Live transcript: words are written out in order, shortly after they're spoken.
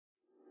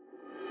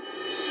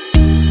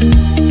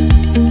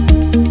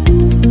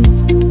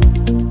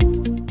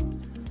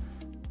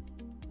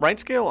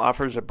RightScale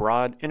offers a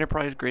broad,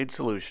 enterprise-grade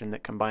solution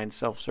that combines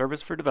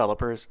self-service for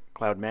developers,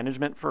 cloud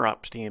management for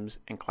ops teams,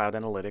 and cloud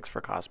analytics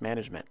for cost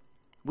management.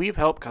 We've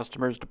helped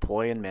customers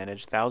deploy and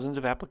manage thousands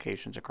of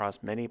applications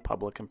across many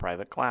public and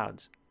private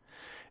clouds.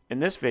 In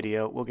this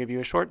video, we'll give you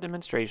a short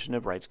demonstration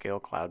of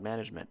RightScale Cloud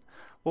Management.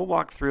 We'll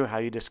walk through how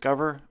you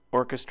discover,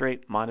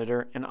 orchestrate,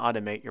 monitor, and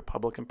automate your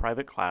public and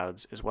private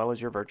clouds, as well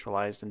as your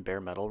virtualized and bare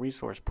metal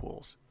resource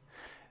pools.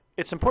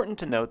 It's important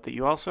to note that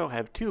you also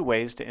have two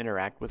ways to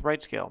interact with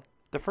RightScale.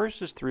 The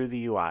first is through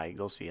the UI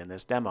you'll see in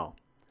this demo.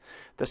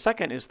 The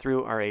second is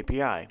through our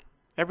API.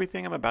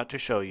 Everything I'm about to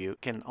show you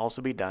can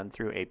also be done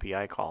through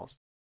API calls.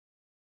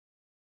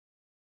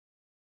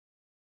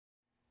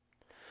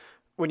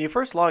 When you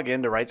first log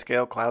into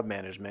RightScale Cloud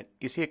Management,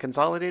 you see a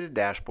consolidated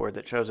dashboard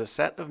that shows a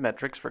set of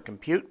metrics for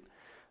compute,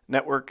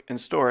 network, and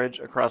storage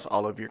across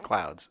all of your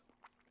clouds.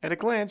 At a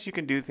glance, you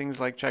can do things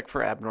like check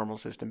for abnormal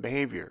system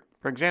behavior.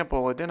 For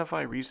example,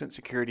 identify recent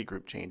security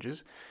group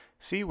changes,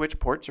 see which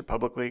ports are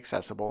publicly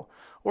accessible,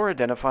 or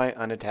identify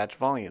unattached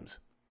volumes.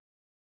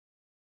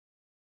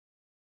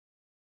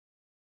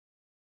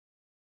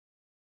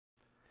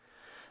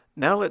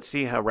 Now let's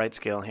see how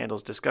RightScale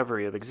handles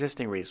discovery of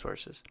existing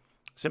resources.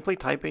 Simply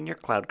type in your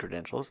cloud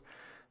credentials,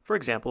 for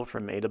example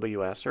from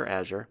AWS or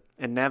Azure,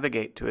 and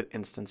navigate to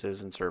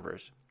instances and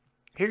servers.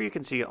 Here you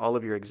can see all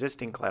of your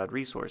existing cloud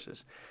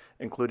resources,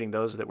 including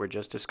those that were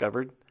just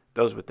discovered,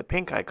 those with the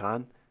pink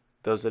icon,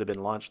 those that have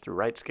been launched through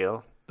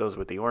RightScale, those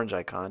with the orange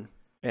icon,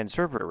 and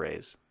server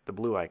arrays, the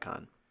blue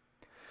icon.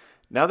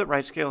 Now that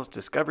RightScale has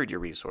discovered your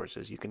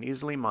resources, you can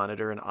easily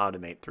monitor and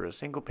automate through a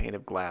single pane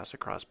of glass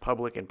across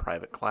public and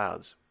private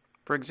clouds.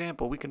 For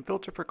example, we can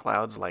filter for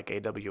clouds like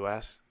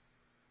AWS,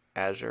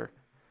 Azure,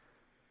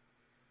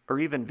 or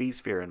even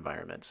vSphere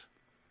environments.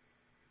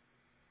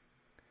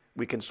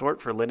 We can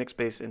sort for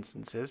Linux-based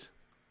instances,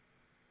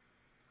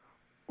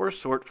 or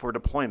sort for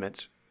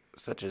deployments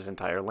such as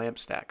entire LAMP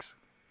stacks.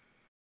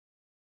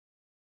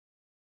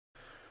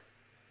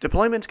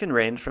 Deployments can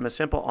range from a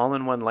simple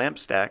all-in-one LAMP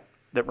stack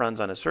that runs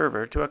on a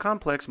server to a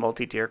complex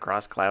multi-tier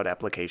cross-cloud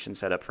application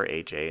set up for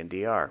HA and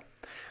DR.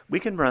 We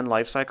can run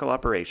lifecycle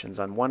operations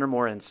on one or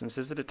more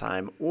instances at a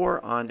time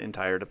or on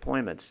entire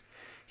deployments.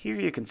 Here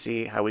you can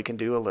see how we can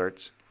do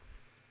alerts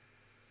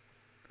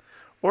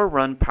or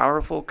run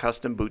powerful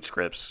custom boot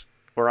scripts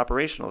or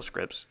operational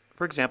scripts,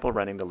 for example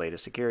running the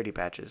latest security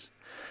patches.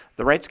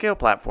 The RightScale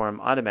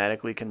platform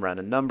automatically can run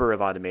a number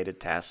of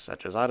automated tasks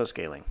such as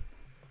autoscaling.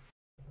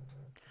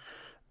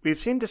 We've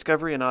seen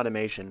discovery and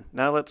automation.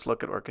 Now let's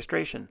look at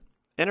orchestration.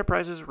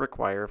 Enterprises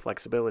require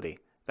flexibility.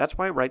 That's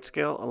why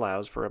RightScale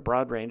allows for a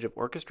broad range of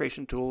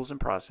orchestration tools and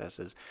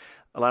processes,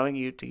 allowing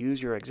you to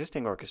use your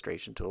existing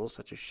orchestration tools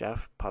such as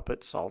Chef,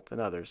 Puppet, Salt, and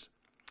others.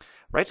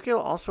 RightScale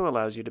also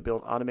allows you to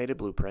build automated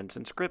blueprints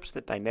and scripts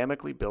that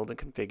dynamically build and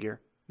configure,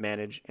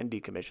 manage, and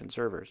decommission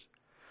servers.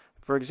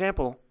 For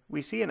example,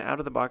 we see an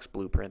out-of-the-box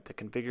blueprint that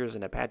configures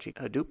an Apache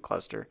Hadoop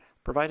cluster,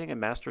 providing a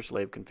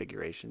master-slave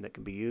configuration that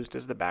can be used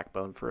as the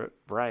backbone for a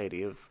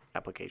variety of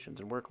applications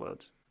and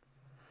workloads.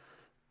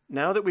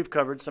 Now that we've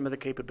covered some of the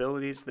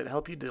capabilities that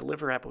help you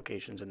deliver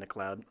applications in the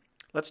cloud,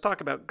 let's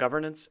talk about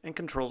governance and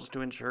controls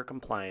to ensure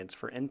compliance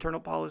for internal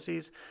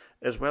policies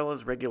as well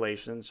as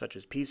regulations such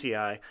as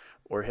PCI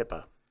or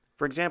HIPAA.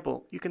 For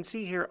example, you can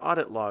see here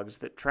audit logs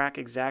that track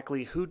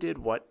exactly who did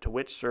what to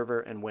which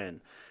server and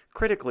when,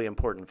 critically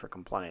important for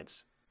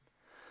compliance.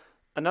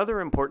 Another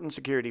important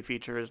security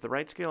feature is the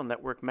RightScale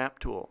Network Map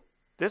tool.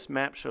 This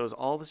map shows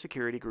all the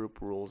security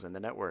group rules in the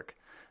network.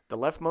 The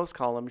leftmost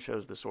column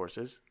shows the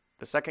sources,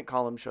 the second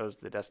column shows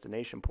the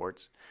destination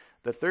ports,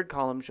 the third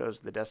column shows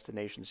the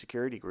destination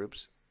security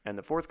groups, and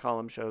the fourth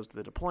column shows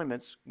the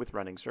deployments with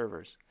running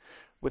servers.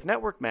 With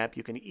Network Map,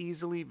 you can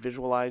easily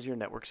visualize your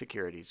network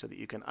security so that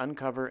you can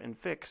uncover and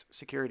fix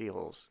security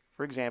holes.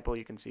 For example,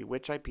 you can see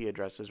which IP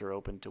addresses are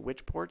open to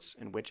which ports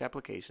and which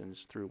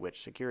applications through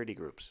which security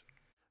groups.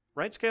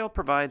 RightScale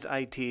provides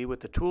IT with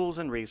the tools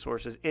and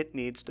resources it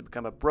needs to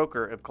become a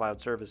broker of cloud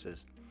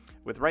services.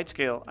 With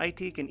RightScale,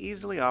 IT can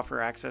easily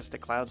offer access to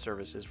cloud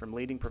services from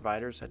leading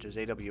providers such as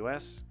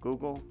AWS,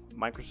 Google,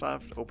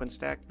 Microsoft,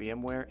 OpenStack,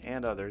 VMware,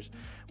 and others,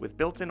 with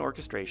built-in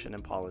orchestration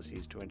and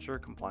policies to ensure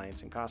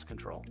compliance and cost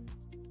control.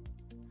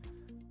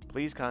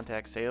 Please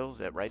contact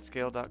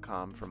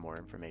sales@rightscale.com for more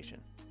information.